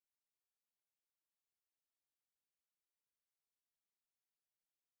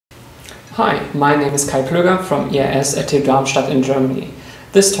Hi, my name is Ploeger from EIS at TU Darmstadt in Germany.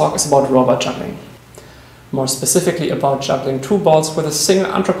 This talk is about robot juggling. More specifically about juggling two balls with a single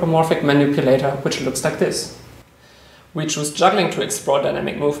anthropomorphic manipulator, which looks like this. We choose juggling to explore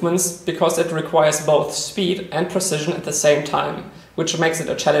dynamic movements because it requires both speed and precision at the same time, which makes it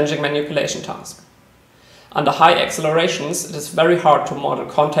a challenging manipulation task. Under high accelerations, it is very hard to model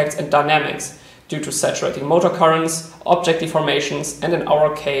contacts and dynamics due to saturating motor currents, object deformations, and in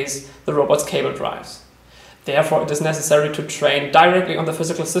our case, the robot's cable drives. Therefore, it is necessary to train directly on the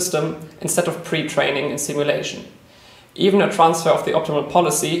physical system instead of pre-training in simulation. Even a transfer of the optimal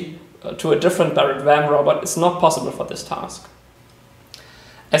policy to a different Barrett WAM robot is not possible for this task.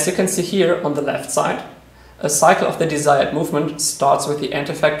 As you can see here on the left side, a cycle of the desired movement starts with the end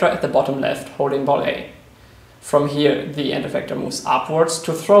effector at the bottom left holding ball A. From here, the end effector moves upwards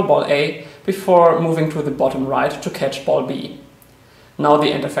to throw ball A before moving to the bottom right to catch ball B. Now the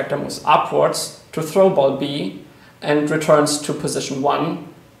end effector moves upwards to throw ball B and returns to position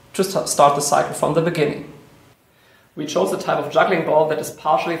 1 to start the cycle from the beginning. We chose a type of juggling ball that is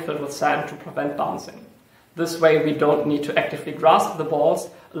partially filled with sand to prevent bouncing. This way we don't need to actively grasp the balls,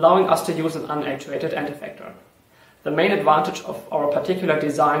 allowing us to use an unactuated end effector. The main advantage of our particular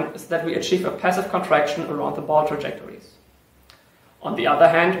design is that we achieve a passive contraction around the ball trajectories. On the other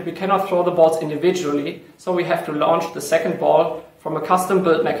hand, we cannot throw the balls individually, so we have to launch the second ball from a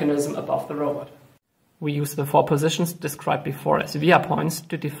custom-built mechanism above the robot. We use the 4 positions described before as via points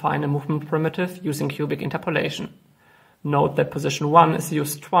to define a movement primitive using cubic interpolation. Note that position 1 is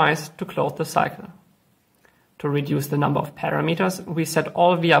used twice to close the cycle. To reduce the number of parameters, we set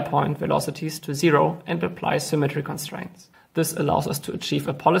all via point velocities to 0 and apply symmetry constraints. This allows us to achieve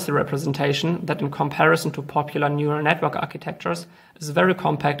a policy representation that, in comparison to popular neural network architectures, is very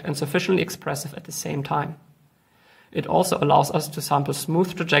compact and sufficiently expressive at the same time. It also allows us to sample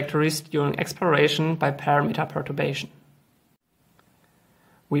smooth trajectories during exploration by parameter perturbation.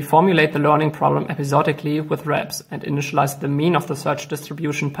 We formulate the learning problem episodically with reps and initialize the mean of the search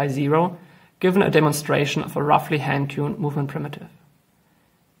distribution by 0, given a demonstration of a roughly hand-tuned movement primitive.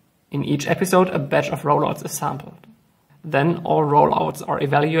 In each episode, a batch of rollouts is sampled. Then all rollouts are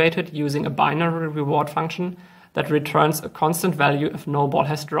evaluated using a binary reward function that returns a constant value if no ball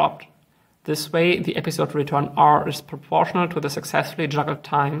has dropped. This way, the episode return R is proportional to the successfully juggled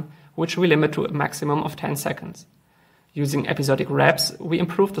time, which we limit to a maximum of 10 seconds. Using episodic reps, we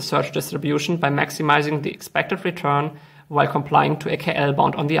improve the search distribution by maximizing the expected return while complying to a KL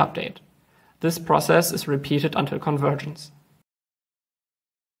bound on the update. This process is repeated until convergence.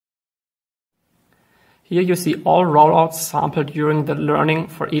 Here you see all rollouts sampled during the learning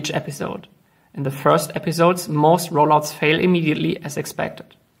for each episode. In the first episodes, most rollouts fail immediately as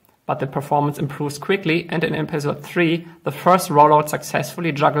expected, but the performance improves quickly, and in episode 3, the first rollout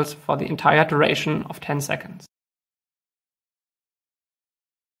successfully juggles for the entire duration of 10 seconds.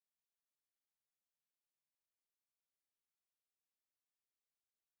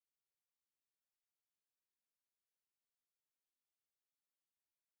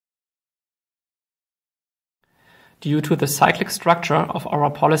 Due to the cyclic structure of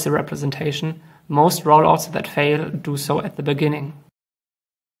our policy representation, most rollouts that fail do so at the beginning.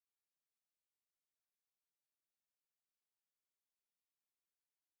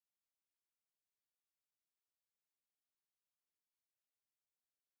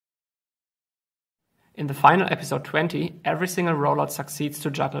 In the final episode 20, every single rollout succeeds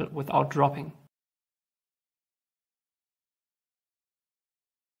to juggle without dropping.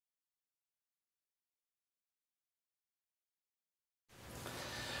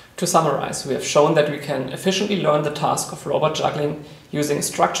 To summarize, we have shown that we can efficiently learn the task of robot juggling using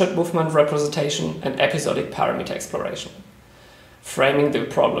structured movement representation and episodic parameter exploration. Framing the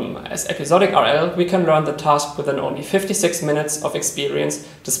problem as episodic RL, we can learn the task within only 56 minutes of experience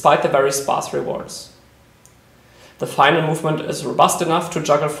despite the very sparse rewards. The final movement is robust enough to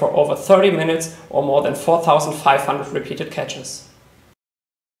juggle for over 30 minutes or more than 4,500 repeated catches.